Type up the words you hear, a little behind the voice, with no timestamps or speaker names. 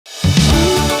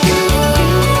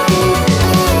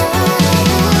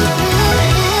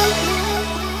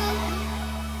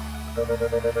I'm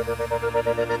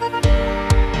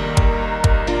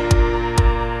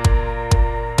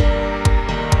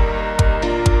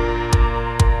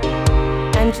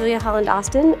Julia Holland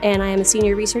Austin, and I am a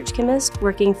senior research chemist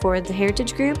working for the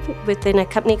Heritage Group within a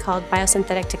company called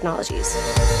Biosynthetic Technologies.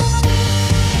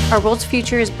 Our world's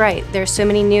future is bright. There are so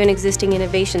many new and existing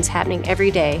innovations happening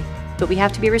every day, but we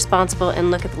have to be responsible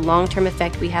and look at the long-term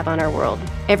effect we have on our world.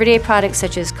 Everyday products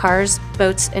such as cars,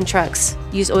 boats, and trucks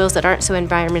use oils that aren't so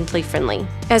environmentally friendly.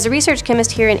 As a research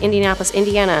chemist here in Indianapolis,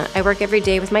 Indiana, I work every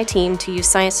day with my team to use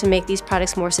science to make these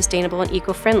products more sustainable and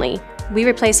eco-friendly. We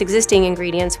replace existing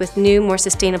ingredients with new, more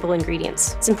sustainable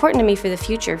ingredients. It's important to me for the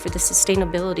future, for the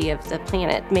sustainability of the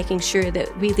planet, making sure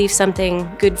that we leave something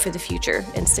good for the future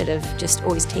instead of just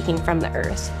always taking from the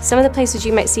earth. Some of the places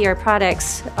you might see our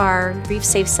products are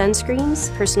reef-safe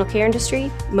sunscreens, personal care industry,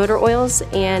 motor oils,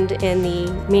 and in the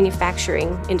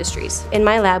manufacturing industries. In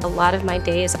my lab, a lot of my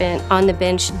day is spent on the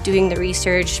bench doing the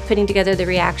research, putting together the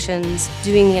reactions,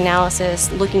 doing the analysis,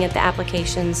 looking at the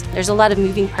applications. There's a lot of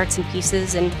moving parts and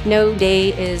pieces, and no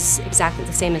day is exactly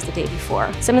the same as the day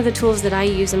before. Some of the tools that I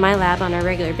use in my lab on a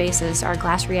regular basis are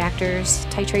glass reactors,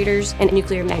 titrators, and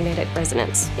nuclear magnetic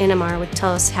resonance. NMR would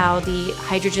tell us how the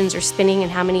hydrogens are spinning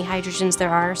and how many hydrogens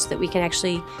there are so that we can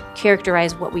actually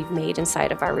characterize what we've made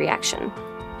inside of our reaction.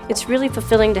 It's really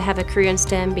fulfilling to have a career in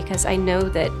STEM because I know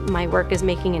that my work is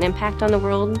making an impact on the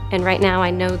world, and right now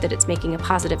I know that it's making a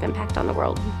positive impact on the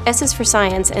world. S is for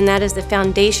science, and that is the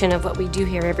foundation of what we do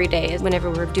here every day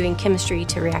whenever we're doing chemistry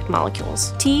to react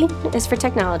molecules. T is for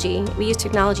technology. We use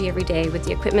technology every day with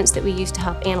the equipments that we use to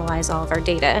help analyze all of our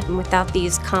data. And without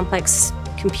these complex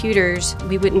computers,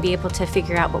 we wouldn't be able to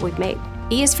figure out what we've made.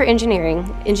 E is for engineering.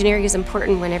 Engineering is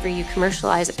important whenever you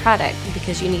commercialize a product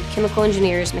because you need chemical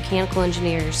engineers, mechanical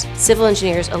engineers, civil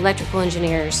engineers, electrical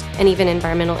engineers, and even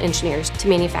environmental engineers to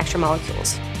manufacture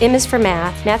molecules. M is for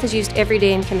math. Math is used every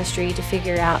day in chemistry to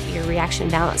figure out your reaction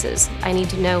balances. I need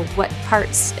to know what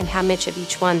parts and how much of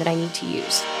each one that I need to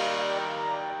use.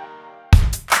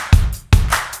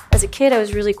 As a kid, I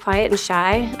was really quiet and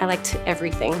shy. I liked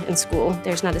everything in school.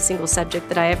 There's not a single subject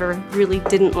that I ever really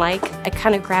didn't like. I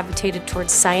kind of gravitated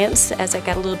towards science as I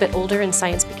got a little bit older and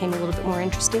science became a little bit more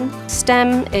interesting.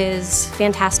 STEM is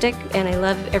fantastic and I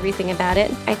love everything about it.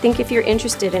 I think if you're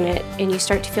interested in it and you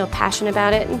start to feel passionate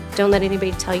about it, don't let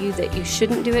anybody tell you that you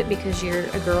shouldn't do it because you're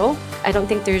a girl. I don't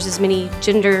think there's as many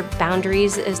gender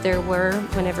boundaries as there were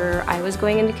whenever I was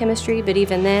going into chemistry, but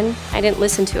even then, I didn't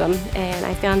listen to them and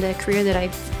I found a career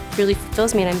that really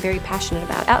fulfills me and I'm very passionate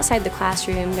about. Outside the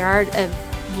classroom, there are a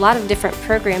lot of different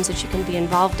programs that you can be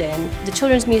involved in. The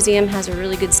Children's Museum has a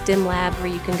really good STEM lab where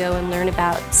you can go and learn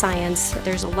about science.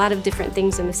 There's a lot of different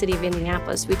things in the city of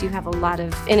Indianapolis. We do have a lot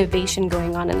of innovation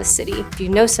going on in the city. If you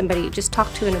know somebody, just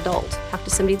talk to an adult. Talk to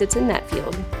somebody that's in that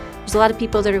field. There's a lot of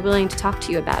people that are willing to talk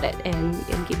to you about it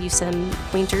and give you some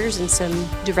pointers and some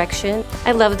direction.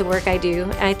 I love the work I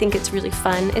do. I think it's really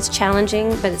fun. It's challenging,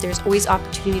 but there's always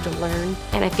opportunity to learn.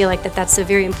 And I feel like that's a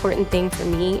very important thing for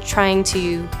me, trying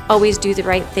to always do the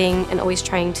right thing and always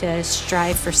trying to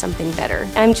strive for something better.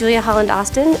 I'm Julia Holland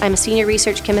Austin. I'm a senior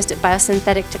research chemist at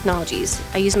Biosynthetic Technologies.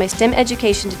 I use my STEM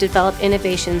education to develop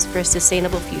innovations for a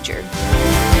sustainable future.